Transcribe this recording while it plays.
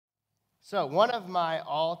So, one of my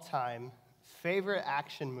all-time favorite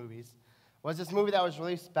action movies was this movie that was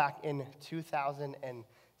released back in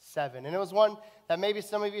 2007. And it was one that maybe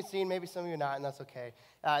some of you have seen, maybe some of you not, and that's okay.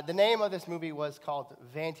 The name of this movie was called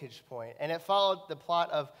Vantage Point, and it followed the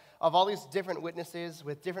plot of all these different witnesses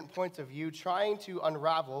with different points of view trying to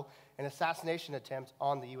unravel an assassination attempt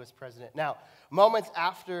on the U.S. president. Now, moments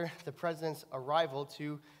after the president's arrival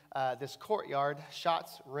to this courtyard,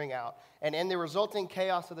 shots ring out. And in the resulting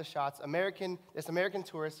chaos of the shots, this American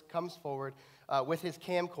tourist comes forward with his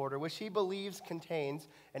camcorder, which he believes contains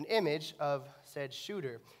an image of said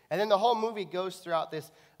shooter. And then the whole movie goes throughout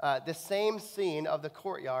this same scene of the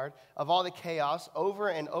courtyard, of all the chaos, over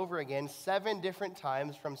and over again, 7 different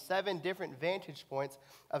times from 7 different vantage points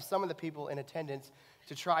of some of the people in attendance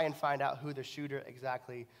to try and find out who the shooter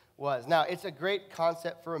exactly was. Now, it's a great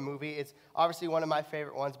concept for a movie. It's obviously one of my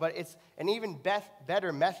favorite ones, but it's an even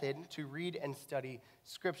better method to read and study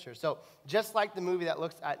Scripture. So just like the movie that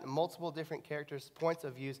looks at multiple different characters' points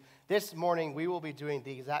of views, this morning we will be doing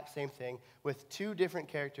the exact same thing with 2 different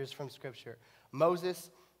characters from Scripture,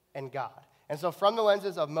 Moses and God. And so from the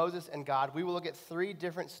lenses of Moses and God, we will look at 3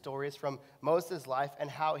 different stories from Moses' life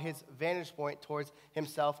and how his vantage point towards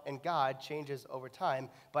himself and God changes over time,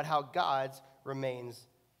 but how God's remains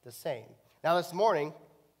the same. Now this morning,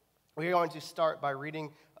 we are going to start by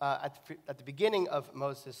reading at the beginning of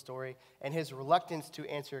Moses' story and his reluctance to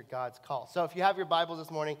answer God's call. So if you have your Bibles this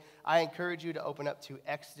morning, I encourage you to open up to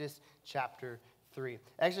Exodus chapter 3.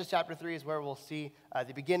 Exodus chapter 3 is where we'll see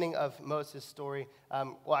the beginning of Moses' story.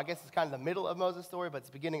 Well, I guess it's kind of the middle of Moses' story, but it's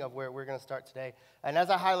the beginning of where we're going to start today. And as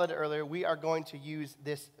I highlighted earlier, we are going to use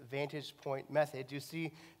this vantage point method to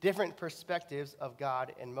see different perspectives of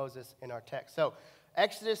God and Moses in our text. So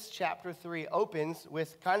Exodus chapter 3 opens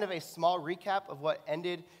with kind of a small recap of what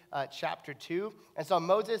ended chapter 2. And so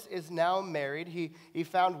Moses is now married. He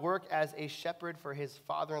found work as a shepherd for his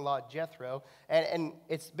father-in-law Jethro. And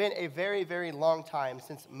it's been a very, very long time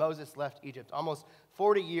since Moses left Egypt, almost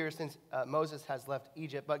 40 years since Moses has left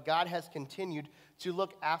Egypt. But God has continued to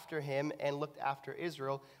look after him and looked after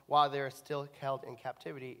Israel while they're still held in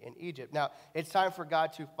captivity in Egypt. Now, it's time for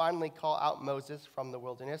God to finally call out Moses from the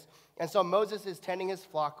wilderness. And so Moses is tending his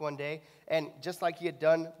flock one day, and just like he had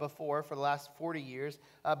done before for the last 40 years,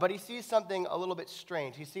 but he sees something a little bit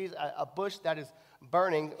strange. He sees a bush that is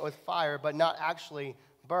burning with fire, but not actually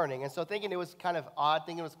burning. And so thinking it was kind of odd,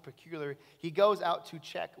 thinking it was peculiar, he goes out to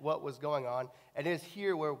check what was going on. And it is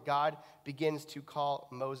here where God begins to call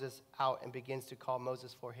Moses out and begins to call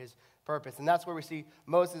Moses for his purpose. And that's where we see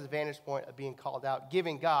Moses' vantage point of being called out,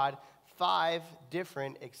 giving God 5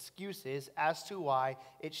 different excuses as to why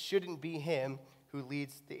it shouldn't be him who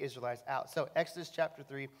leads the Israelites out. So Exodus chapter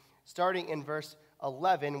 3, starting in verse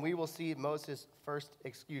 11, we will see Moses' first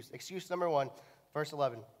excuse. Excuse number 1, verse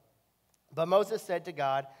 11. But Moses said to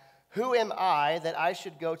God, "Who am I that I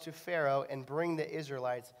should go to Pharaoh and bring the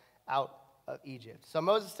Israelites out of Egypt?" So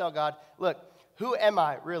Moses tells God, look, who am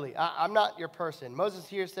I really? I'm not your person. Moses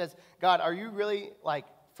here says, God, are you really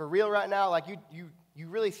for real right now? Like you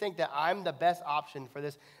really think that I'm the best option for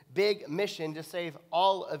this big mission to save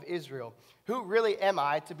all of Israel? Who really am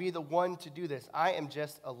I to be the one to do this? I am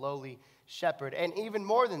just a lowly shepherd. And even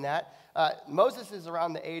more than that, Moses is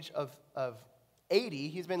around the age of 80.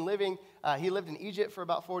 He's been living, he lived in Egypt for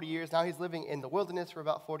about 40 years. Now he's living in the wilderness for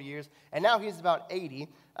about 40 years. And now he's about 80.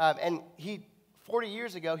 And 40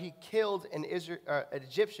 years ago, he killed an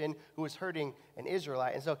Egyptian who was hurting an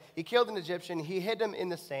Israelite. And so he killed an Egyptian, he hid him in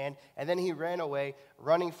the sand, and then he ran away,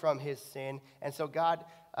 running from his sin. And so God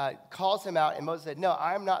calls him out, and Moses said, no,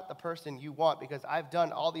 I'm not the person you want because I've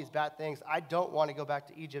done all these bad things. I don't want to go back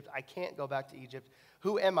to Egypt. I can't go back to Egypt.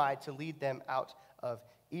 Who am I to lead them out of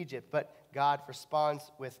Egypt? But God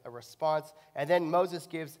responds with a response. And then Moses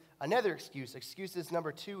gives another excuse. Excuses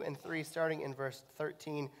number 2 and 3, starting in verse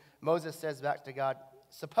 13. Moses says back to God,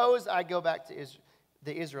 "Suppose I go back to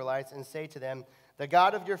the Israelites and say to them, 'The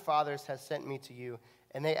God of your fathers has sent me to you.'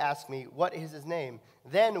 And they ask me, 'What is his name?'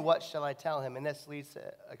 Then what shall I tell him?" And this leads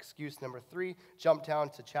to excuse number 3. Jump down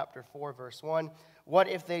to chapter 4, verse 1. "What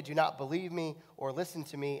if they do not believe me or listen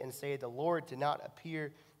to me and say, 'The Lord did not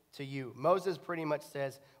appear to you?'" Moses pretty much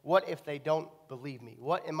says, what if they don't believe me?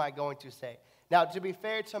 What am I going to say? Now, to be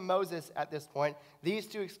fair to Moses at this point, these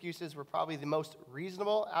 2 excuses were probably the most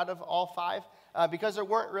reasonable out of all 5 because there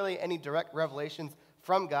weren't really any direct revelations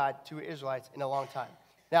from God to Israelites in a long time.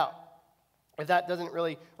 Now, if that doesn't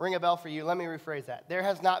really ring a bell for you, let me rephrase that. There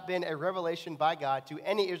has not been a revelation by God to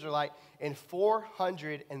any Israelite in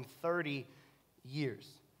 430 years.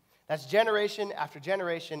 That's generation after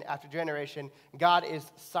generation after generation. God is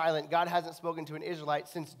silent. God hasn't spoken to an Israelite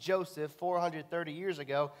since Joseph 430 years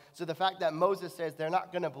ago. So the fact that Moses says they're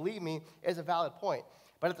not going to believe me is a valid point.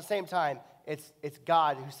 But at the same time, it's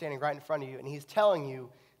God who's standing right in front of you, and he's telling you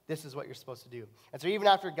this is what you're supposed to do. And so even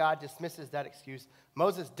after God dismisses that excuse,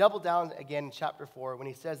 Moses doubled down again in chapter 4 when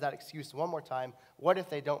he says that excuse one more time. What if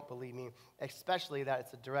they don't believe me? Especially that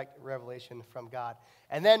it's a direct revelation from God.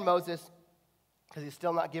 And then Moses, because he's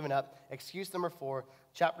still not given up, excuse number 4,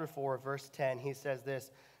 chapter 4, verse 10, he says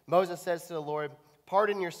this. Moses says to the Lord,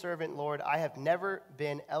 "Pardon your servant, Lord. I have never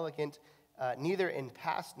been eloquent, neither in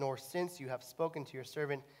past nor since you have spoken to your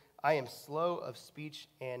servant. I am slow of speech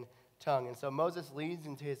and tongue." And so Moses leads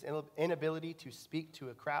into his inability to speak to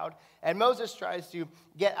a crowd. And Moses tries to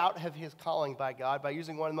get out of his calling by God by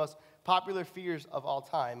using one of the most popular fears of all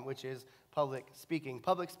time, which is public speaking.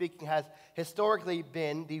 Public speaking has historically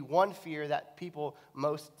been the one fear that people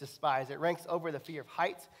most despise. It ranks over the fear of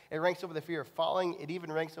heights. It ranks over the fear of falling. It even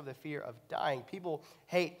ranks over the fear of dying. People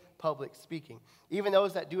hate public speaking. Even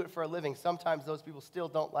those that do it for a living, sometimes those people still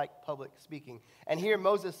don't like public speaking. And here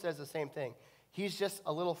Moses says the same thing. He's just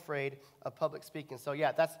a little afraid of public speaking. So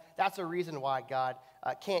yeah, that's a reason why God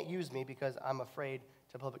can't use me, because I'm afraid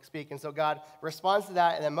to public speak. And so God responds to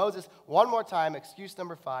that. And then Moses, one more time, excuse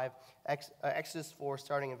number 5, Exodus 4,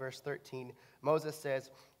 starting in verse 13. Moses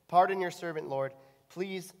says, "Pardon your servant, Lord.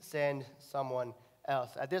 Please send someone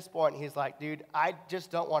else." At this point, he's like, dude, I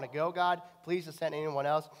just don't want to go, God. Please just send anyone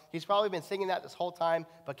else. He's probably been singing that this whole time,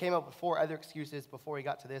 but came up with 4 other excuses before he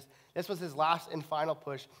got to this. This was his last and final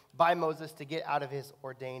push by Moses to get out of his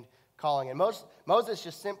ordained calling. And Moses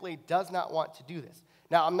just simply does not want to do this.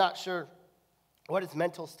 Now, I'm not sure what his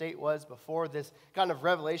mental state was before this kind of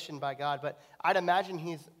revelation by God, but I'd imagine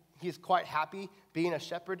he's quite happy being a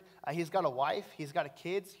shepherd. He's got a wife, he's got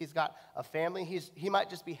kids, he's got a family. He might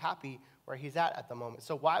just be happy where he's at the moment.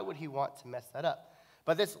 So why would he want to mess that up?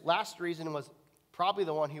 But this last reason was probably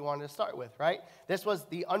the one he wanted to start with, right? This was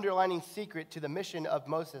the underlining secret to the mission of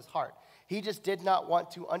Moses' heart. He just did not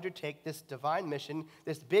want to undertake this divine mission,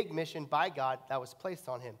 this big mission by God that was placed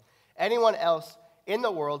on him. Anyone else in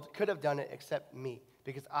the world could have done it except me,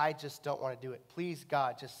 because I just don't want to do it. Please,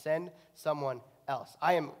 God, just send someone else.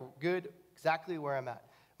 I am good exactly where I'm at.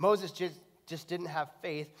 Moses just didn't have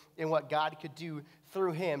faith in what God could do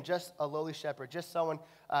through him, just a lowly shepherd, just someone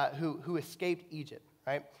who escaped Egypt,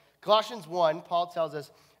 right? Colossians 1, Paul tells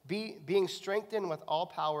us, being strengthened with all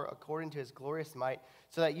power according to his glorious might,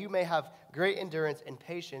 so that you may have great endurance and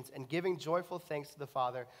patience, and giving joyful thanks to the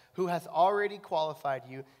Father, who has already qualified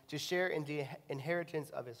you to share in the inheritance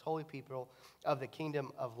of his holy people of the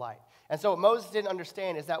kingdom of light. And so what Moses didn't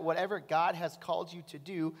understand is that whatever God has called you to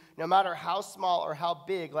do, no matter how small or how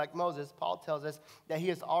big, like Moses, Paul tells us that he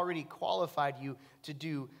has already qualified you to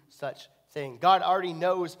do such thing. God already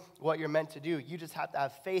knows what you're meant to do. You just have to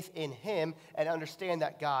have faith in him and understand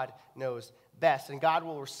that God knows best. And God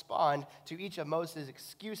will respond to each of Moses'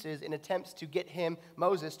 excuses in attempts to get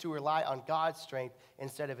Moses, to rely on God's strength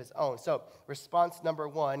instead of his own. So response number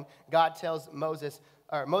 1,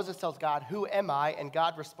 Moses tells God, "Who am I?" And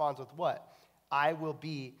God responds with what? "I will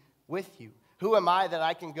be with you." Who am I that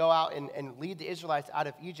I can go out and lead the Israelites out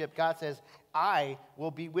of Egypt? God says, "I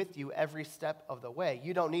will be with you every step of the way.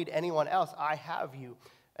 You don't need anyone else. I have you."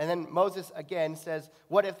 And then Moses again says,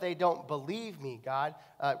 "What if they don't believe me, God?"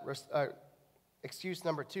 Excuse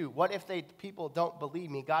number 2, what if people don't believe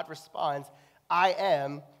me? God responds, "I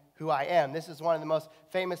am who I am." This is one of the most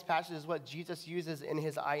famous passages, what Jesus uses in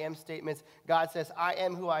his I am statements. God says, "I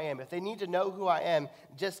am who I am." If they need to know who I am,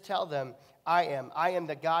 just tell them, "I am. I am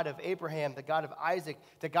the God of Abraham, the God of Isaac,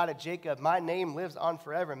 the God of Jacob. My name lives on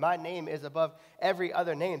forever. My name is above every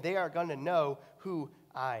other name." They are going to know who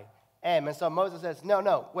I am. And so Moses says,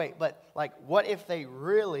 no, wait, but what if they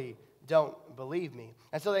really don't believe me?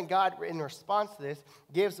 And so then God, in response to this,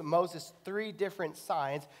 gives Moses 3 different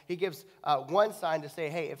signs. He gives one sign to say,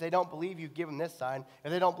 hey, if they don't believe you, give them this sign.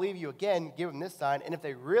 If they don't believe you again, give them this sign. And if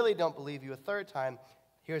they really don't believe you a 3rd time,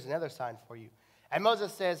 here's another sign for you. And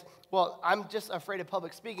Moses says, well, I'm just afraid of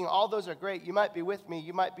public speaking. All those are great. You might be with me.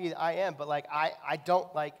 You might be I am, but I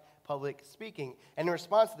don't like public speaking. And in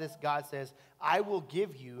response to this, God says, I will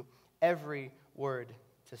give you every word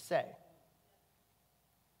to say.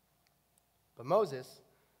 But Moses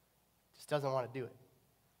just doesn't want to do it.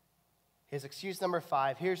 His excuse number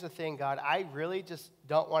 5, here's the thing, God, I really just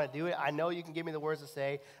don't want to do it. I know you can give me the words to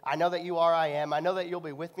say. I know that you are I am. I know that you'll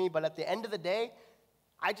be with me. But at the end of the day,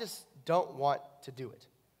 I just don't want to do it.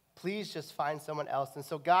 Please just find someone else. And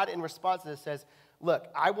so God, in response to this, says, look,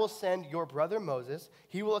 I will send your brother Moses.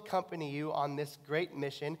 He will accompany you on this great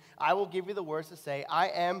mission. I will give you the words to say, I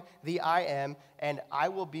am the I am, and I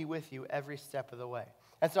will be with you every step of the way.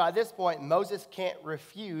 And so at this point, Moses can't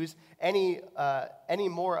refuse any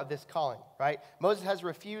more of this calling, right? Moses has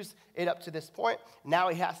refused it up to this point. Now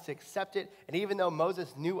he has to accept it. And even though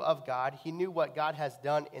Moses knew of God, he knew what God has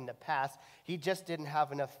done in the past, he just didn't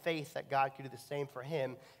have enough faith that God could do the same for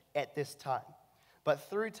him at this time. But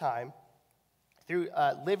through time, through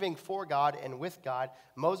living for God and with God,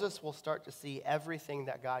 Moses will start to see everything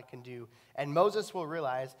that God can do. And Moses will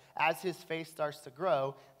realize, as his faith starts to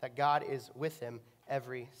grow, that God is with him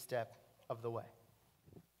every step of the way.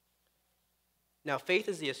 Now, faith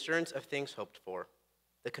is the assurance of things hoped for,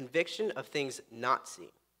 the conviction of things not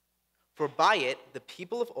seen. For by it, the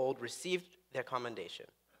people of old received their commendation.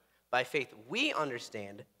 By faith, we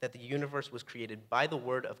understand that the universe was created by the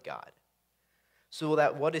word of God, so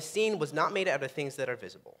that what is seen was not made out of things that are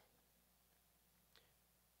visible.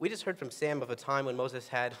 We just heard from Sam of a time when Moses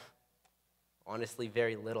had, honestly,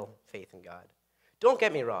 very little faith in God. Don't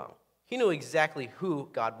get me wrong. He knew exactly who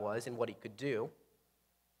God was and what he could do.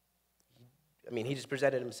 He just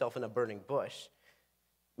presented himself in a burning bush.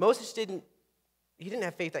 Moses didn't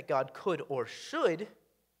have faith that God could or should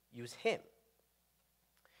use him.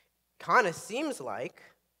 Kind of seems like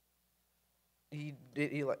he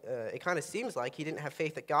didn't have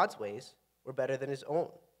faith that God's ways were better than his own.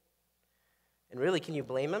 And really, can you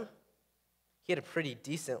blame him? He had a pretty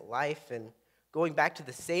decent life, and going back to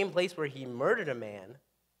the same place where he murdered a man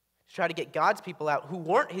to try to get God's people out who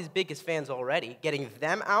weren't his biggest fans already, getting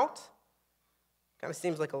them out, kind of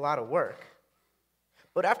seems like a lot of work.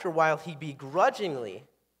 But after a while, he begrudgingly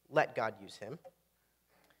let God use him.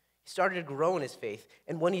 He started to grow in his faith,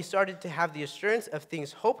 and when he started to have the assurance of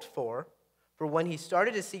things hoped for when he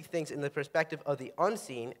started to see things in the perspective of the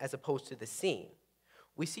unseen as opposed to the seen.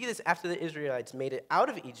 We see this after the Israelites made it out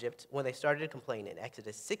of Egypt when they started to complain in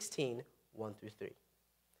Exodus 16, 1 through 3.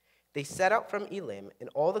 They set out from Elim, and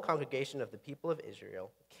all the congregation of the people of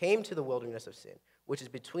Israel came to the wilderness of Sin, which is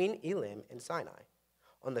between Elim and Sinai,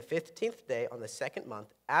 on the 15th day on the second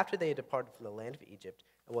month after they had departed from the land of Egypt,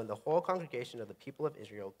 and when the whole congregation of the people of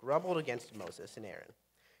Israel grumbled against Moses and Aaron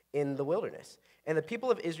in the wilderness. And the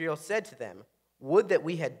people of Israel said to them, would that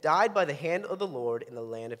we had died by the hand of the Lord in the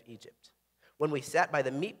land of Egypt, when we sat by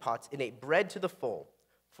the meat pots and ate bread to the full,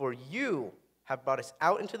 for you have brought us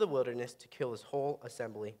out into the wilderness to kill this whole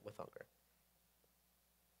assembly with hunger.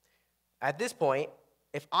 At this point,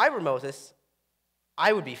 if I were Moses,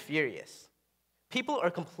 I would be furious. People are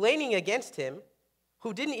complaining against him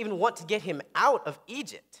who didn't even want to get him out of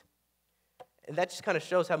Egypt. And that just kind of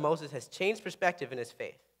shows how Moses has changed perspective in his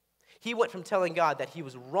faith. He went from telling God that he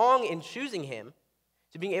was wrong in choosing him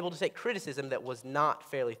to being able to take criticism that was not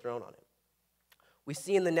fairly thrown on him. We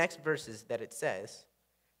see in the next verses that it says,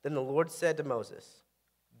 then the Lord said to Moses,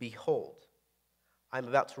 behold, I am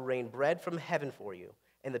about to rain bread from heaven for you,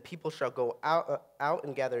 and the people shall go out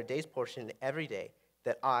and gather a day's portion every day,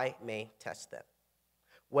 that I may test them,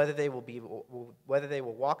 whether they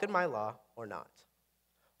will walk in my law or not.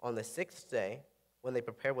 On the sixth day, when they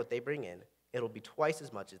prepare what they bring in, it will be twice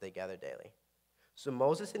as much as they gather daily. So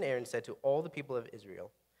Moses and Aaron said to all the people of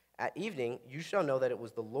Israel, at evening you shall know that it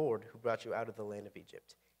was the Lord who brought you out of the land of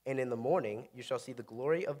Egypt. And in the morning you shall see the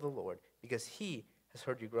glory of the Lord, because he has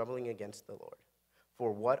heard you grumbling against the Lord.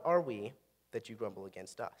 For what are we that you grumble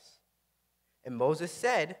against us? And Moses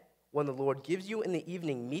said, when the Lord gives you in the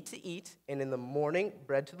evening meat to eat, and in the morning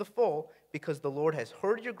bread to the full, because the Lord has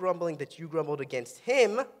heard your grumbling that you grumbled against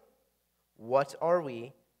him, what are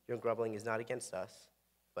we? Your grumbling is not against us,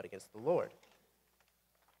 but against the Lord.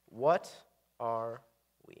 What are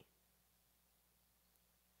we?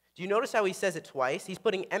 Do you notice how he says it twice? He's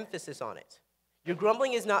putting emphasis on it. Your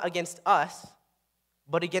grumbling is not against us,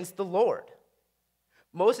 but against the Lord.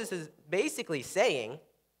 Moses is basically saying,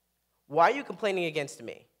 why are you complaining against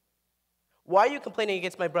me? Why are you complaining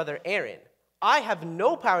against my brother Aaron? I have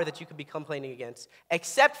no power that you could be complaining against,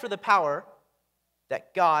 except for the power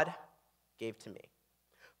that God gave to me.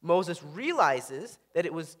 Moses realizes that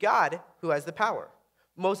it was God who has the power.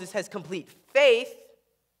 Moses has complete faith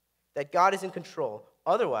that God is in control.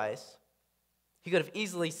 Otherwise, he could have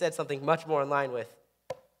easily said something much more in line with,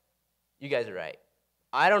 you guys are right.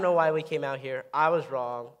 I don't know why we came out here. I was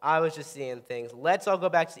wrong. I was just seeing things. Let's all go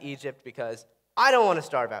back to Egypt because I don't want to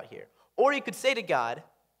starve out here. Or you could say to God,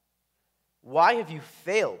 why have you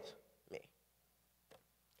failed me?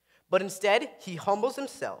 But instead, he humbles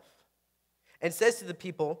himself and says to the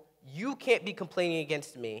people, you can't be complaining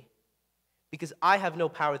against me because I have no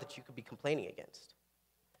power that you could be complaining against.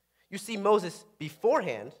 You see, Moses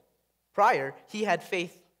beforehand, prior, he had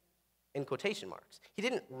faith in quotation marks. He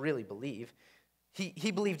didn't really believe.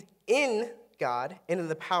 He believed in God and in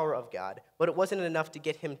the power of God, but it wasn't enough to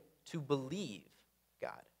get him to believe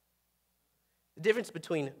God. The difference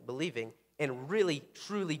between believing and really,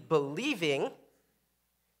 truly believing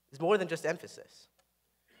is more than just emphasis.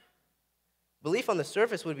 Belief on the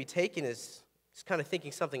surface would be taken as kind of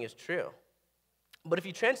thinking something is true. But if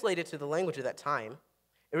you translate it to the language of that time,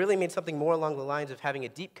 it really means something more along the lines of having a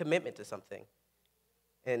deep commitment to something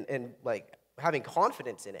and like having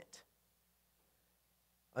confidence in it.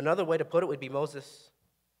 Another way to put it would be Moses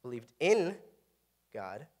believed in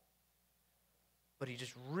God, but he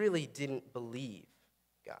just really didn't believe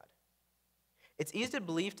God. It's easy to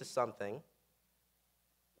believe to something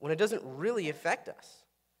when it doesn't really affect us.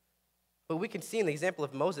 But we can see in the example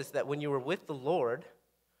of Moses that when you were with the Lord,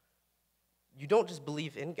 you don't just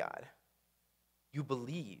believe in God, you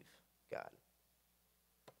believe God.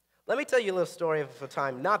 Let me tell you a little story of a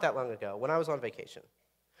time not that long ago when I was on vacation.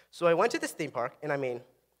 So I went to this theme park, and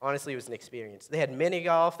honestly, it was an experience. They had mini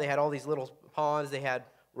golf, they had all these little ponds, they had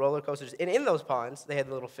roller coasters, and in those ponds, they had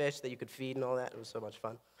little fish that you could feed and all that. It was so much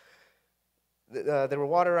fun. There were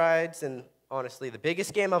water rides, and honestly, the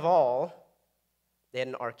biggest game of all, they had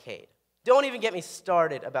an arcade. Don't even get me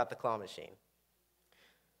started about the claw machine.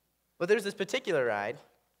 But there's this particular ride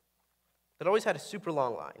that always had a super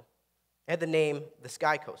long line. It had the name the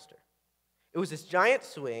Sky Coaster. It was this giant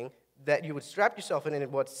swing that you would strap yourself in,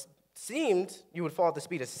 and what seemed you would fall at the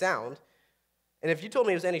speed of sound. And if you told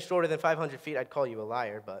me it was any shorter than 500 feet, I'd call you a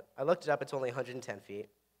liar, but I looked it up, it's only 110 feet.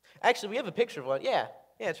 Actually, we have a picture of one. Yeah,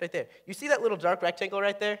 it's right there. You see that little dark rectangle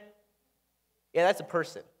right there? Yeah, that's a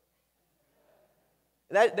person.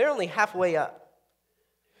 They're only halfway up.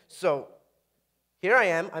 So here I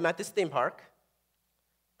am. I'm at this theme park.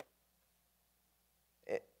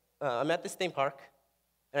 And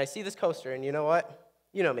I see this coaster, and you know what?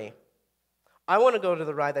 You know me. I want to go to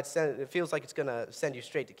the ride that feels like it's going to send you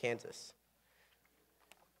straight to Kansas.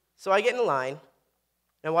 So I get in line,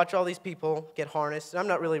 and I watch all these people get harnessed, and I'm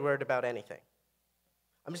not really worried about anything.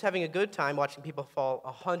 I'm just having a good time watching people fall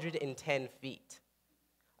 110 feet.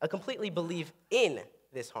 I completely believe in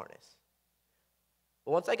this harness.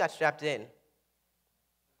 But once I got strapped in,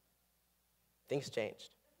 things changed.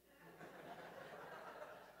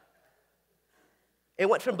 It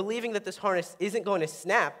went from believing that this harness isn't going to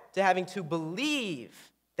snap to having to believe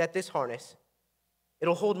that this harness,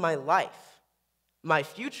 it'll hold my life, my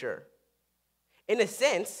future. In a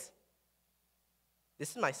sense, this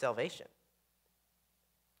is my salvation.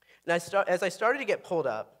 And as I started to get pulled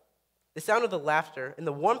up, the sound of the laughter and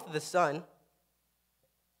the warmth of the sun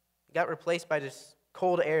got replaced by this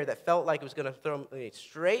cold air that felt like it was going to throw me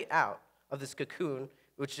straight out of this cocoon,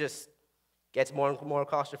 which just gets more and more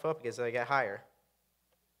claustrophobic as I get higher.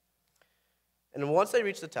 And once I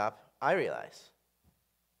reach the top, I realize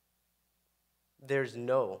there's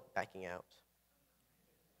no backing out.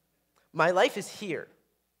 My life is here.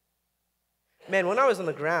 Man, when I was on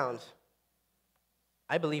the ground,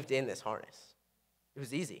 I believed in this harness. It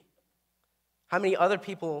was easy. How many other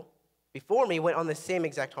people before me went on the same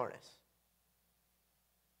exact harness?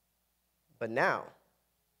 But now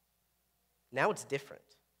it's different.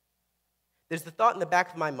 There's the thought in the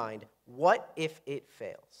back of my mind, what if it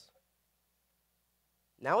fails?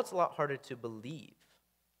 Now it's a lot harder to believe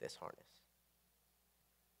this harness.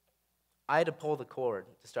 I had to pull the cord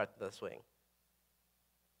to start the swing.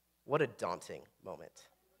 What a daunting moment.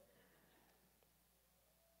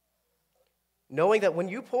 Knowing that when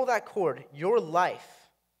you pull that cord, your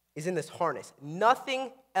life is in this harness.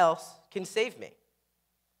 Nothing else can save me.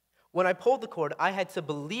 When I pulled the cord, I had to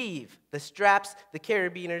believe the straps, the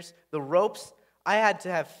carabiners, the ropes. I had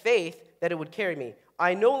to have faith that it would carry me.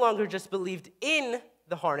 I no longer just believed in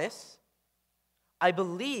the harness, I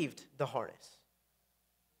believed the harness.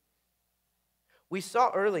 We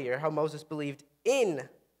saw earlier how Moses believed in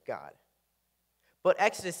God. But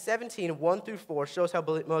Exodus 17, 1-4 shows how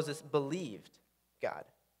Moses believed God.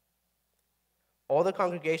 All the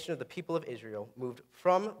congregation of the people of Israel moved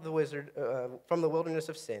from the wilderness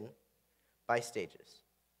of sin by stages,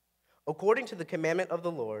 according to the commandment of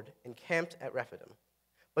the Lord, encamped at Rephidim.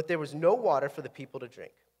 But there was no water for the people to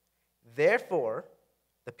drink. Therefore,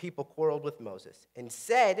 the people quarreled with Moses and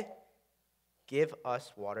said, "Give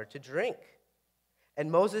us water to drink."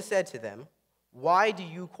 And Moses said to them, "Why do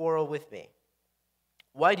you quarrel with me?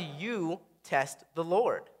 Why do you test the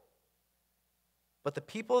Lord?" But the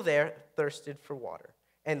people there thirsted for water.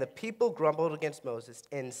 And the people grumbled against Moses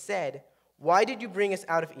and said, "Why did you bring us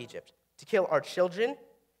out of Egypt? To kill our children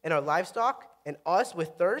and our livestock and us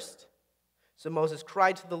with thirst?" So Moses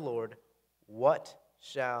cried to the Lord, "What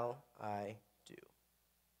shall I do?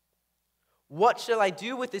 What shall I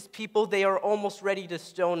do with this people? They are almost ready to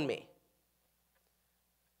stone me."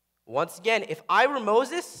 Once again, if I were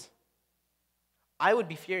Moses, I would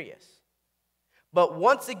be furious. But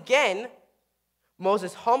once again,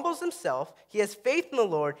 Moses humbles himself, he has faith in the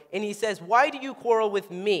Lord, and he says, "Why do you quarrel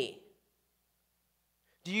with me?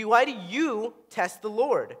 Why do you test the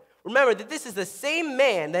Lord?" Remember that this is the same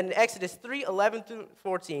man that in Exodus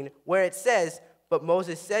 3:11-14, where it says, "But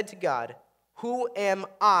Moses said to God, 'Who am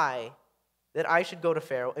I that I should go to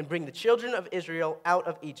Pharaoh and bring the children of Israel out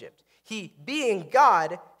of Egypt?' He, being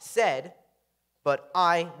God, said, 'But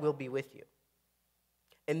I will be with you.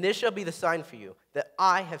 And this shall be the sign for you, that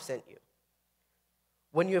I have sent you.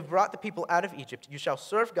 When you have brought the people out of Egypt, you shall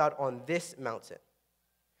serve God on this mountain.'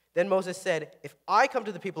 Then Moses said, 'If I come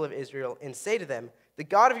to the people of Israel and say to them, the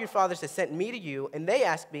God of your fathers has sent me to you, and they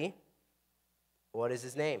ask me, what is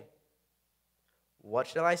his name? What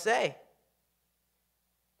shall I say?'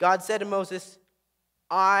 God said to Moses,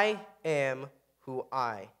 'I am who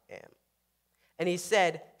I am.' And he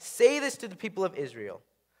said, 'Say this to the people of Israel,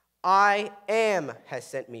 I am has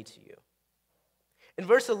sent me to you.'" In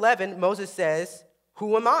verse 11, Moses says,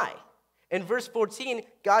 "Who am I?" In verse 14,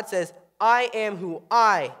 God says, "I am who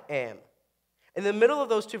I am." In the middle of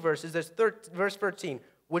those two verses, there's verse 13,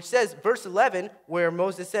 which says verse 11, where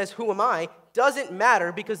Moses says, "Who am I?" doesn't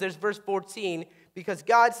matter because there's verse 14, because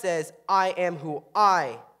God says, "I am who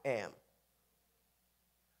I am."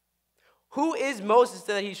 Who is Moses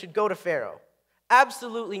that he should go to Pharaoh?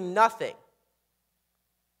 Absolutely nothing.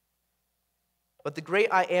 But the great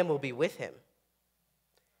I am will be with him.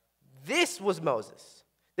 This was Moses,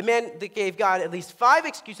 the man that gave God at least 5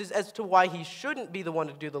 excuses as to why he shouldn't be the one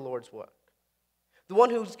to do the Lord's work. The one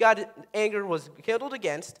whose God's anger was kindled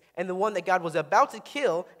against, and the one that God was about to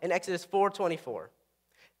kill in Exodus 4:24.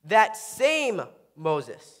 That same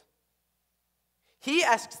Moses, he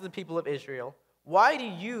asks the people of Israel, "Why do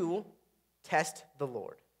you test the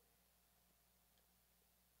Lord?"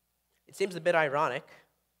 It seems a bit ironic,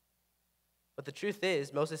 but the truth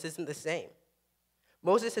is, Moses isn't the same.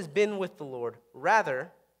 Moses has been with the Lord.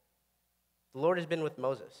 Rather, the Lord has been with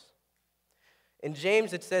Moses. In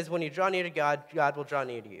James, it says, when you draw near to God, God will draw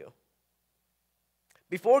near to you.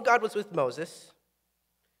 Before God was with Moses,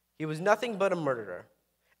 he was nothing but a murderer.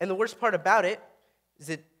 And the worst part about it is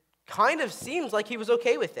it kind of seems like he was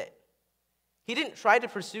okay with it. He didn't try to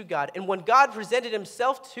pursue God. And when God presented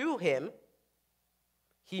himself to him,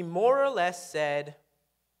 he more or less said,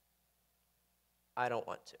 "I don't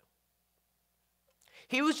want to."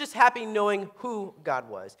 He was just happy knowing who God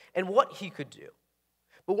was and what he could do.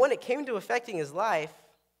 But when it came to affecting his life,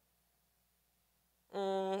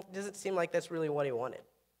 it doesn't seem like that's really what he wanted.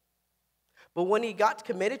 But when he got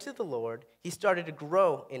committed to the Lord, he started to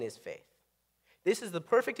grow in his faith. This is the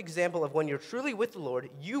perfect example of when you're truly with the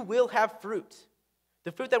Lord, you will have fruit.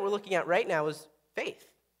 The fruit that we're looking at right now is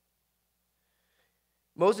faith.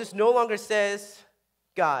 Moses no longer says,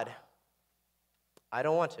 "God, I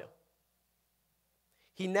don't want to."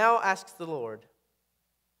 He now asks the Lord,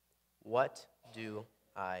 "What do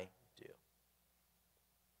I do?"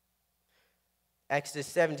 Exodus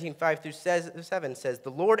 17:5-7 says,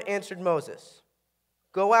 "The Lord answered Moses,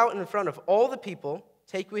 'Go out in front of all the people,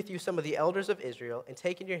 take with you some of the elders of Israel, and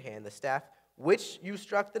take in your hand the staff which you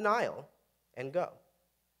struck the Nile, and go.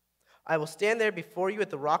 I will stand there before you at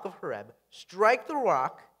the rock of Horeb. Strike the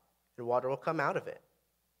rock, and water will come out of it.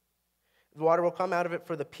 The water will come out of it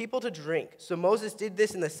for the people to drink.' So Moses did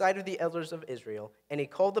this in the sight of the elders of Israel, and he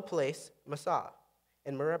called the place Massah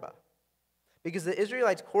and Meribah, because the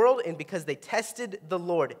Israelites quarreled and because they tested the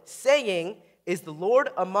Lord, saying, 'Is the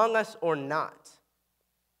Lord among us or not?'"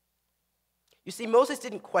 You see, Moses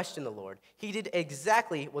didn't question the Lord. He did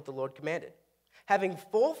exactly what the Lord commanded, having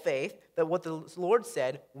full faith that what the Lord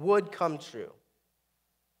said would come true.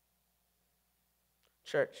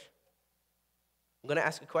 Church, I'm going to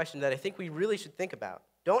ask a question that I think we really should think about.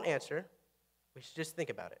 Don't answer. We should just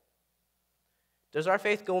think about it. Does our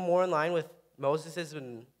faith go more in line with Moses's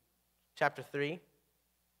in chapter 3,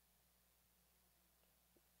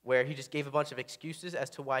 where he just gave a bunch of excuses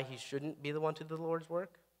as to why he shouldn't be the one to do the Lord's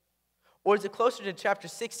work? Or is it closer to chapter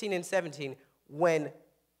 16 and 17, when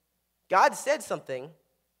God said something,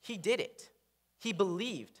 he did it. He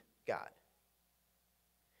believed God.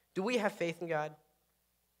 Do we have faith in God?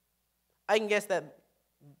 I can guess that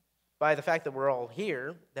by the fact that we're all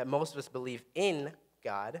here, that most of us believe in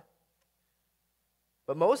God.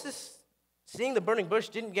 But Moses, seeing the burning bush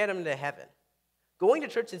didn't get him to heaven. Going to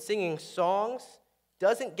church and singing songs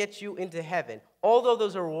doesn't get you into heaven, although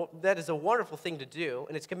that is a wonderful thing to do,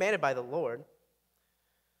 and it's commanded by the Lord,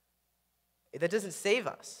 that doesn't save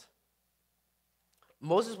us.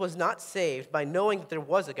 Moses was not saved by knowing that there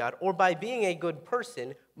was a God or by being a good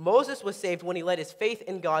person. Moses was saved when he let his faith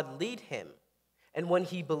in God lead him and when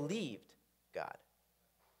he believed God.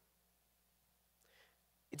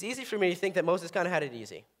 It's easy for me to think that Moses kind of had it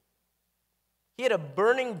easy. He had a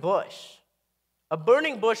burning bush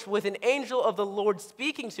with an angel of the Lord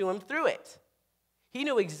speaking to him through it. He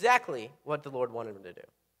knew exactly what the Lord wanted him to do.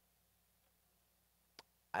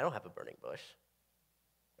 I don't have a burning bush.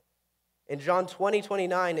 In John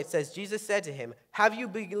 20:29, it says, Jesus said to him, "Have you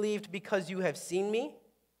believed because you have seen me?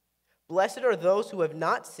 Blessed are those who have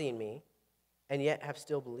not seen me and yet have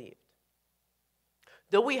still believed."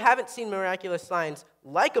 Though we haven't seen miraculous signs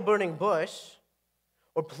like a burning bush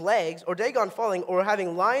or plagues or Dagon falling or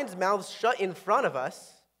having lions' mouths shut in front of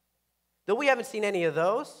us, though we haven't seen any of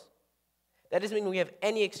those, that doesn't mean we have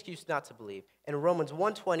any excuse not to believe. In Romans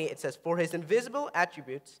 1:20, it says, "For his invisible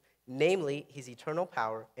attributes, namely his eternal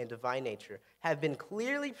power and divine nature, have been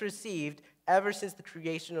clearly perceived ever since the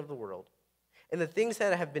creation of the world, and the things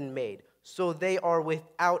that have been made, so they are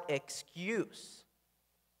without excuse."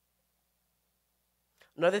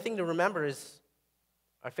 Another thing to remember is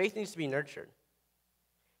our faith needs to be nurtured.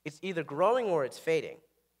 It's either growing or it's fading.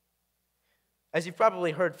 As you've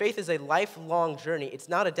probably heard, faith is a lifelong journey. It's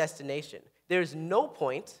not a destination. There's no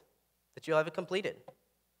point that you'll have it completed.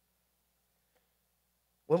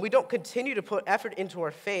 When we don't continue to put effort into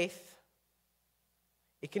our faith,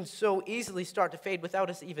 it can so easily start to fade without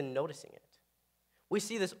us even noticing it. We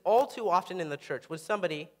see this all too often in the church when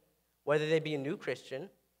somebody, whether they be a new Christian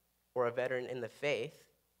or a veteran in the faith,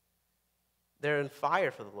 they're on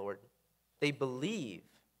fire for the Lord. They believe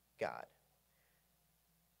God.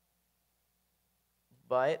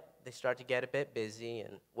 But they start to get a bit busy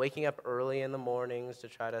and waking up early in the mornings to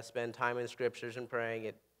try to spend time in scriptures and praying.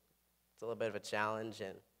 It's a little bit of a challenge.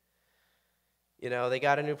 And, they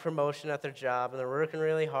got a new promotion at their job and they're working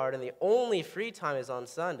really hard and the only free time is on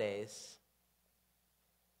Sundays.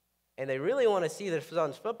 And they really want to see their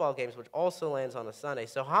son's football games, which also lands on a Sunday.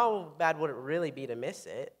 So how bad would it really be to miss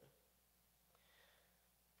it?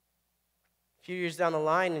 A few years down the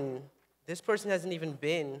line, and this person hasn't even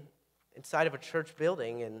been inside of a church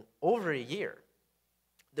building in over a year.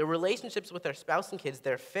 Their relationships with their spouse and kids,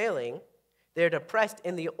 they're failing, they're depressed,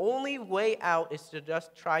 and the only way out is to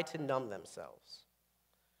just try to numb themselves.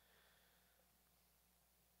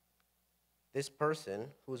 This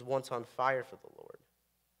person, who was once on fire for the Lord,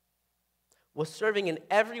 was serving in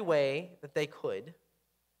every way that they could.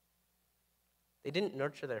 They didn't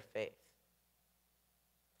nurture their faith.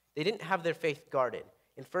 They didn't have their faith guarded.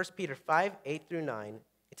 In 1 Peter 5:8-9,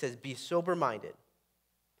 it says, "Be sober-minded,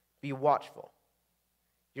 be watchful.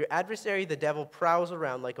 Your adversary, the devil, prowls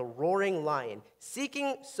around like a roaring lion,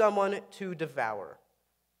 seeking someone to devour.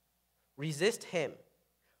 Resist him,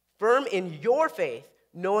 firm in your faith,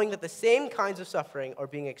 knowing that the same kinds of suffering are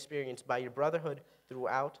being experienced by your brotherhood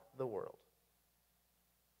throughout the world."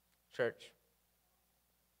 Church,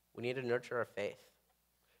 we need to nurture our faith.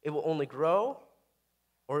 It will only grow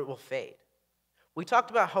or it will fade. We talked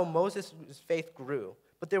about how Moses' faith grew,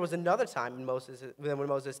 but there was another time when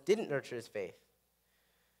Moses didn't nurture his faith.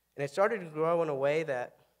 And it started to grow in a way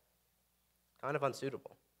that kind of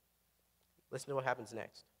unsuitable. Listen to what happens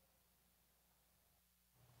next.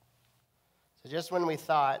 So just when we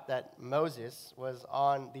thought that Moses was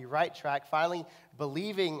on the right track, finally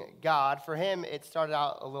believing God, for him it started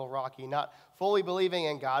out a little rocky, not fully believing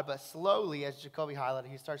in God, but slowly, as Jacoby highlighted,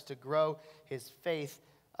 he starts to grow his faith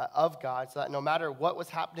of God, so that no matter what was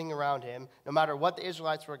happening around him, no matter what the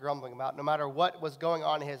Israelites were grumbling about, no matter what was going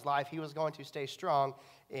on in his life, he was going to stay strong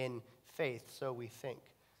in faith, so we think.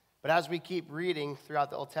 But as we keep reading throughout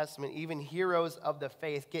the Old Testament, even heroes of the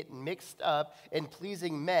faith get mixed up in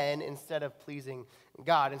pleasing men instead of pleasing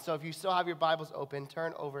God. And so if you still have your Bibles open,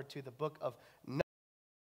 turn over to the book of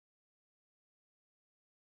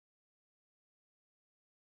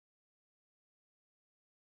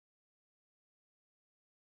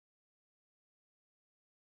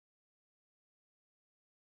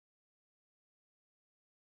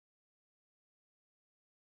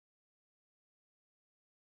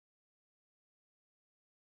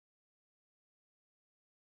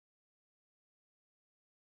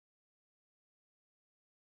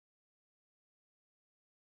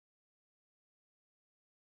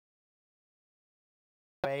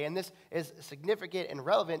way, and this is significant and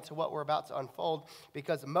relevant to what we're about to unfold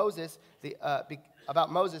because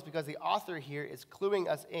about Moses, because the author here is cluing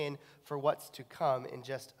us in for what's to come in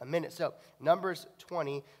just a minute. So, Numbers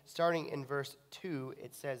 20, starting in verse 2,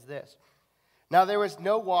 it says this. Now there was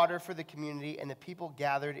no water for the community, and the people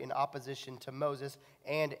gathered in opposition to Moses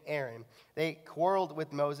and Aaron. They quarreled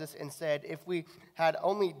with Moses and said, if we had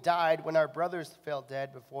only died when our brothers fell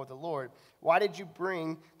dead before the Lord, why did you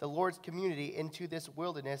bring the Lord's community into this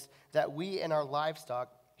wilderness that we and our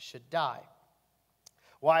livestock should die?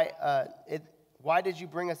 Why did you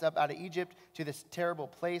bring us up out of Egypt to this terrible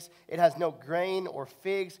place? It has no grain or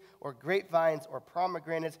figs or grapevines or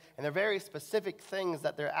pomegranates, and they're very specific things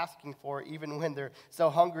that they're asking for even when they're so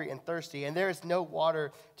hungry and thirsty, and there is no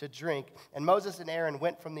water to drink. And Moses and Aaron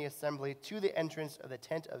went from the assembly to the entrance of the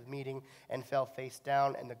tent of meeting and fell face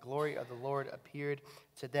down, and the glory of the Lord appeared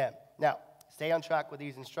to them. Now, stay on track with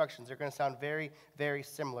these instructions. They're going to sound very, very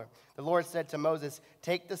similar. The Lord said to Moses,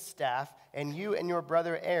 take the staff, and you and your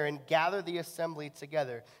brother Aaron gather the assembly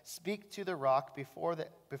together. Speak to the rock before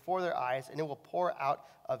their eyes, and it will pour out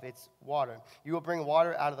of its water. You will bring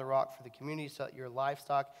water out of the rock for the community so that your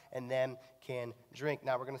livestock and them can drink.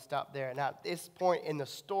 Now, we're going to stop there. Now, at this point in the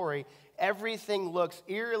story, everything looks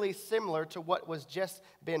eerily similar to what was just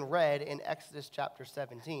been read in Exodus chapter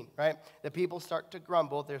 17, right? The people start to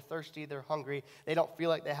grumble. They're thirsty. They're hungry. They don't feel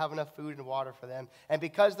like they have enough food and water for them. And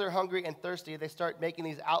because they're hungry and thirsty, they start making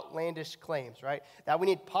these outlandish claims, right? That we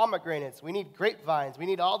need pomegranates. We need grapevines. We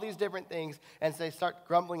need all these different things. And so they start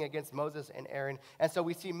grumbling against Moses and Aaron. And so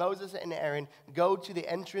we see Moses and Aaron go to the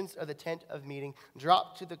entrance of the tent of meeting,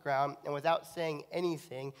 drop to the ground, and without saying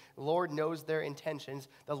anything, the Lord knows their intentions.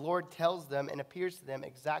 The Lord tells them and appears to them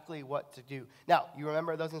exactly what to do. Now, you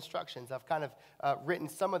remember those instructions. I've kind of written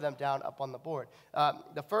some of them down up on the board.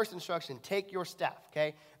 The first instruction, take your staff,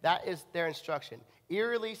 okay? That is their instruction.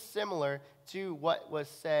 Eerily similar to what was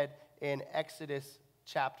said in Exodus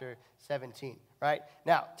chapter 17, right?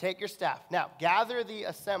 Now, take your staff. Now, gather the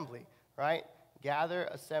assembly, right? Gather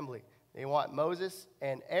assembly. They want Moses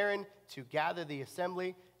and Aaron to gather the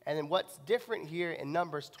assembly. And then what's different here in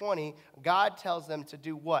Numbers 20, God tells them to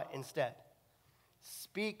do what instead?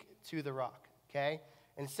 Speak to the rock, okay?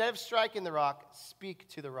 Instead of striking the rock, speak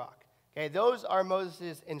to the rock. Okay, those are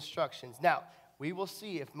Moses' instructions. Now, we will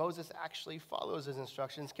see if Moses actually follows his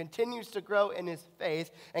instructions, continues to grow in his faith,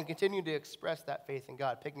 and continue to express that faith in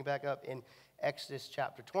God. Picking back up in Exodus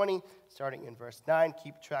chapter 20, starting in verse 9.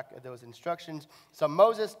 Keep track of those instructions. So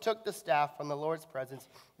Moses took the staff from the Lord's presence,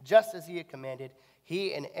 just as he had commanded.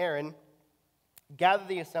 He and Aaron gathered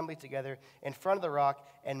the assembly together in front of the rock,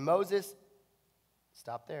 and Moses,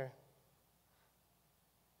 stop there.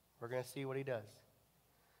 We're going to see what he does,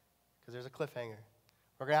 because there's a cliffhanger.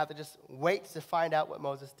 We're going to have to just wait to find out what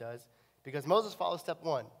Moses does, because Moses follows step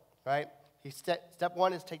one, right? Step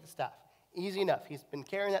one is take the staff. Easy enough. He's been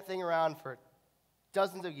carrying that thing around for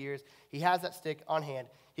dozens of years. He has that stick on hand.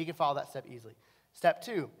 He can follow that step easily. Step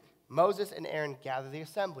two, Moses and Aaron gather the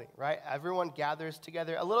assembly, right? Everyone gathers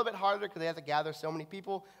together. A little bit harder because they have to gather so many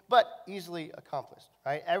people, but easily accomplished,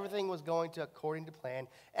 right? Everything was going to according to plan.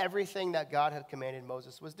 Everything that God had commanded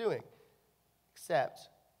Moses was doing. Except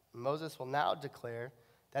Moses will now declare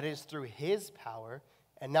that it is through his power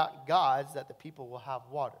and not God's that the people will have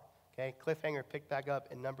water. Okay, cliffhanger, pick back up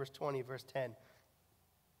in Numbers 20, verse 10.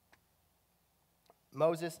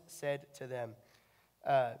 Moses said to them,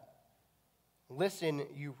 listen,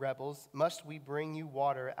 you rebels, must we bring you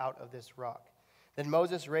water out of this rock? Then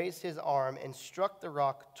Moses raised his arm and struck the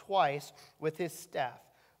rock twice with his staff.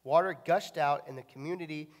 Water gushed out, and the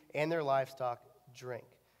community and their livestock drank.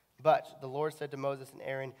 But the Lord said to Moses and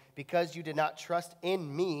Aaron, because you did not trust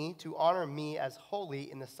in me to honor me as holy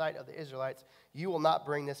in the sight of the Israelites, you will not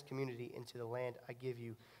bring this community into the land I give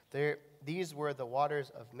you. These were the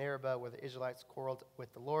waters of Meribah, where the Israelites quarreled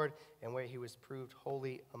with the Lord, and where he was proved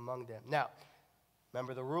holy among them. Now,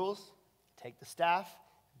 remember the rules? Take the staff,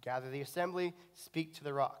 gather the assembly, speak to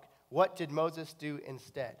the rock. What did Moses do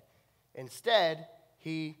instead? Instead,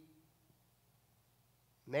 he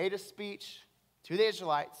made a speech to the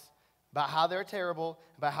Israelites about how they're terrible,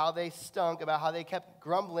 about how they stunk, about how they kept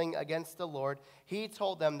grumbling against the Lord. He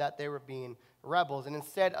told them that they were being rebels. And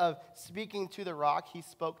instead of speaking to the rock, he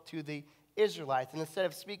spoke to the Israelites. And instead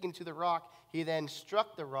of speaking to the rock, he then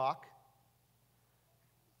struck the rock.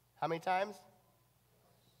 How many times?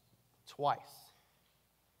 Twice.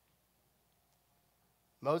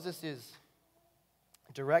 Moses'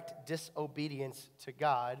 direct disobedience to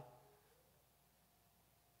God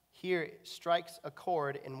here strikes a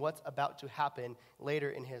chord in what's about to happen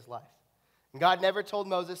later in his life. And God never told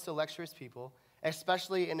Moses to lecture his people,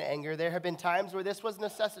 especially in anger. There have been times where this was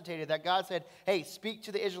necessitated, that God said, hey, speak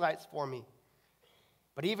to the Israelites for me.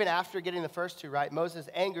 But even after getting the first two right, Moses'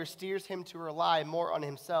 anger steers him to rely more on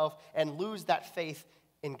himself and lose that faith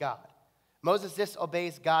in God. Moses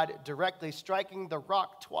disobeys God directly, striking the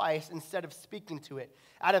rock twice instead of speaking to it.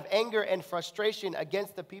 Out of anger and frustration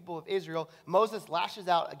against the people of Israel, Moses lashes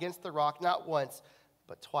out against the rock not once,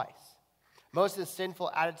 but twice. Moses'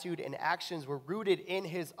 sinful attitude and actions were rooted in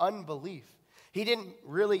his unbelief. He didn't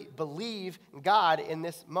really believe God in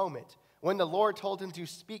this moment when the Lord told him to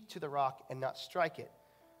speak to the rock and not strike it.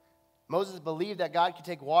 Moses believed that God could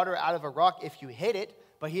take water out of a rock if you hit it,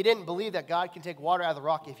 but he didn't believe that God can take water out of the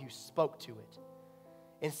rock if you spoke to it.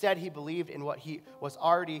 Instead, he believed in what he was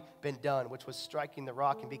already been done, which was striking the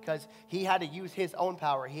rock. And because he had to use his own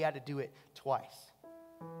power, he had to do it twice.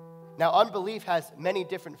 Now, unbelief has many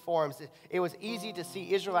different forms. It was easy to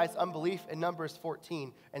see Israelites' unbelief in Numbers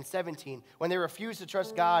 14 and 17 when they refused to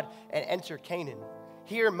trust God and enter Canaan.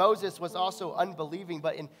 Here, Moses was also unbelieving,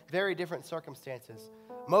 but in very different circumstances.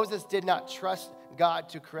 Moses did not trust God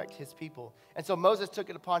to correct his people. And so Moses took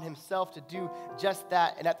it upon himself to do just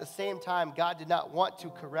that. And at the same time, God did not want to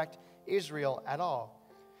correct Israel at all.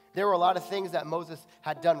 There were a lot of things that Moses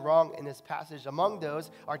had done wrong in this passage. Among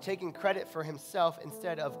those are taking credit for himself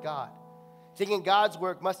instead of God. Thinking God's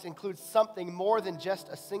work must include something more than just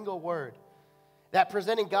a single word. That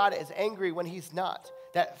presenting God as angry when he's not.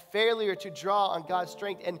 That failure to draw on God's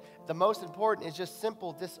strength. And the most important is just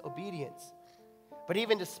simple disobedience. But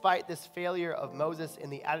even despite this failure of Moses in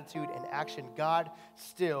the attitude and action, God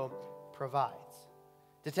still provides.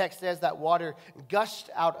 The text says that water gushed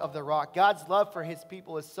out of the rock. God's love for his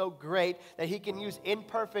people is so great that he can use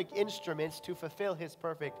imperfect instruments to fulfill his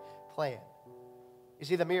perfect plan. You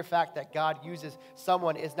see, the mere fact that God uses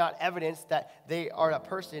someone is not evidence that they are a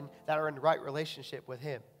person that are in right relationship with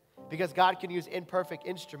him. Because God can use imperfect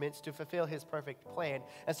instruments to fulfill his perfect plan.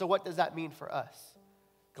 And so what does that mean for us?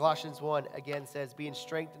 Colossians 1 again says, being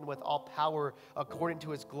strengthened with all power according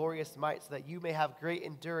to his glorious might, so that you may have great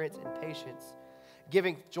endurance and patience,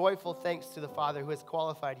 giving joyful thanks to the Father who has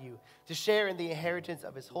qualified you to share in the inheritance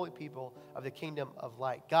of his holy people of the kingdom of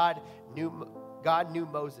light. God knew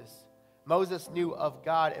Moses. Moses knew of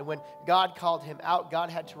God, and when God called him out, God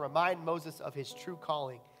had to remind Moses of his true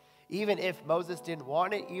calling, even if Moses didn't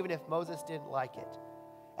want it, even if Moses didn't like it.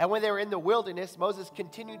 And when they were in the wilderness, Moses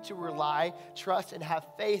continued to rely, trust, and have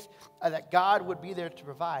faith that God would be there to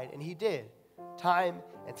provide. And he did, time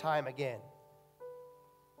and time again.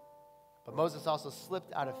 But Moses also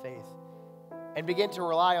slipped out of faith and began to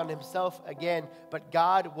rely on himself again, but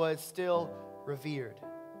God was still revered.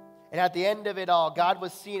 And at the end of it all, God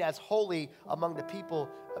was seen as holy among the people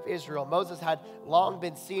of Israel. Moses had long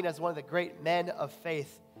been seen as one of the great men of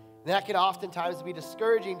faith. And that can oftentimes be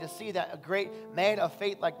discouraging to see that a great man of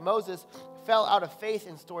faith like Moses fell out of faith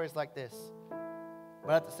in stories like this.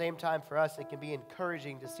 But at the same time, for us, it can be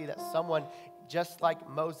encouraging to see that someone just like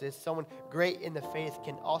Moses, someone great in the faith,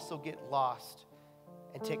 can also get lost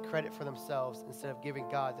and take credit for themselves instead of giving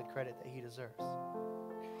God the credit that he deserves.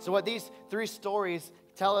 So what these three stories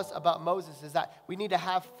tell us about Moses is that we need to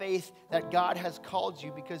have faith that God has called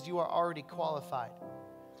you because you are already qualified.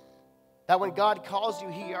 That when God calls you,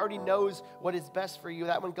 he already knows what is best for you.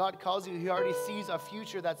 That when God calls you, he already sees a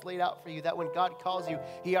future that's laid out for you. That when God calls you,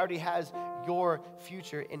 he already has your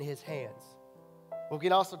future in his hands. What we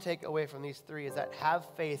can also take away from these three is that have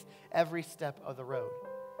faith every step of the road.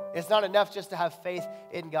 It's not enough just to have faith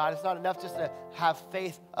in God. It's not enough just to have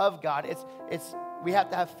faith of God. We have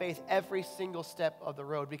to have faith every single step of the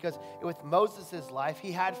road, because with Moses' life,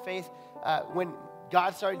 he had faith when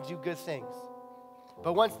God started to do good things.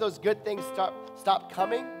 But once those good things stopped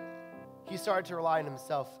coming, he started to rely on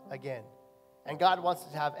himself again. And God wants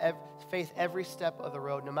us to have faith every step of the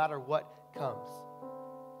road, no matter what comes.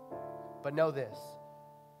 But know this,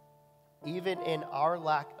 even in our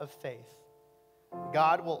lack of faith,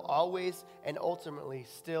 God will always and ultimately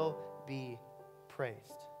still be praised.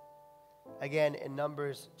 Again, in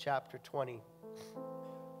Numbers chapter 20,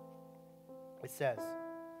 it says,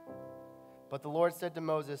 "But the Lord said to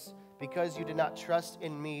Moses, because you did not trust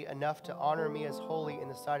in me enough to honor me as holy in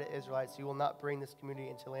the sight of Israelites, you will not bring this community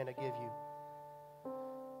into the land I give you.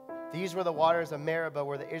 These were the waters of Meribah,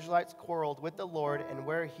 where the Israelites quarreled with the Lord and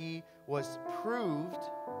where he was proved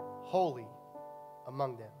holy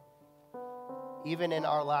among them." Even in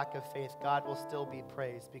our lack of faith, God will still be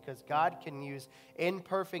praised, because God can use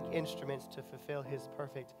imperfect instruments to fulfill his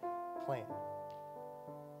perfect plan.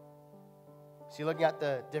 So you're looking at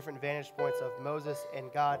the different vantage points of Moses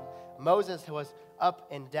and God. Moses was up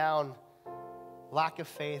and down, lack of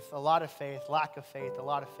faith, a lot of faith, lack of faith, a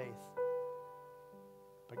lot of faith.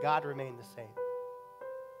 but God remained the same.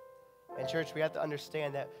 And church, we have to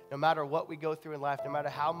understand that no matter what we go through in life, no matter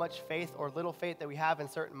how much faith or little faith that we have in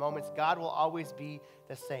certain moments, God will always be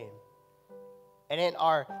the same. And in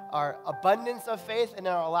our abundance of faith and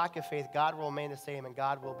in our lack of faith, God will remain the same and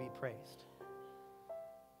God will be praised.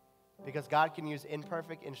 Because God can use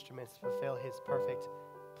imperfect instruments to fulfill his perfect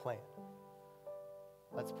plan.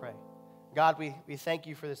 Let's pray. God, we thank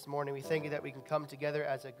you for this morning. We thank you that we can come together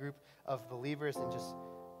as a group of believers and just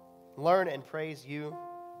learn and praise you.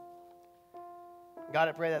 God,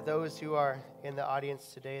 I pray that those who are in the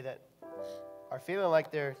audience today that are feeling like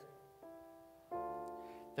they're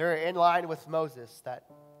in line with Moses, that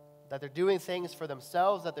they're doing things for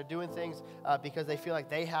themselves, that they're doing things because they feel like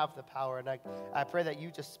they have the power. And I pray that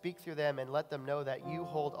you just speak through them and let them know that you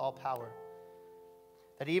hold all power.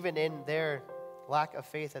 That even in their lack of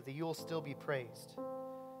faith, that you will still be praised.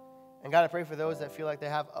 And God, I pray for those that feel like they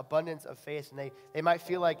have abundance of faith and they might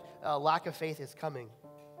feel like lack of faith is coming.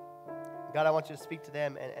 God, I want you to speak to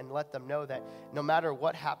them and let them know that no matter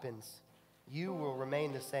what happens, you will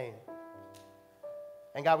remain the same.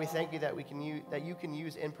 And God, we thank you that you can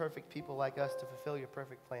use imperfect people like us to fulfill your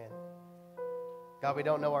perfect plan. God, we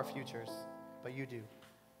don't know our futures, but you do.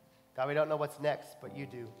 God, we don't know what's next, but you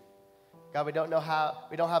do. God, we don't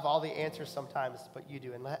have all the answers sometimes, but you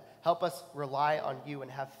do. And help us rely on you and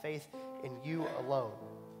have faith in you alone.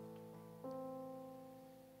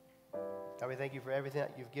 God, we thank you for everything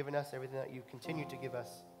that you've given us, everything that you continue to give us.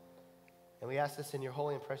 And we ask this in your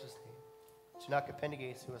holy and precious name.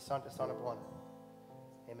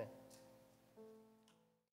 Amen.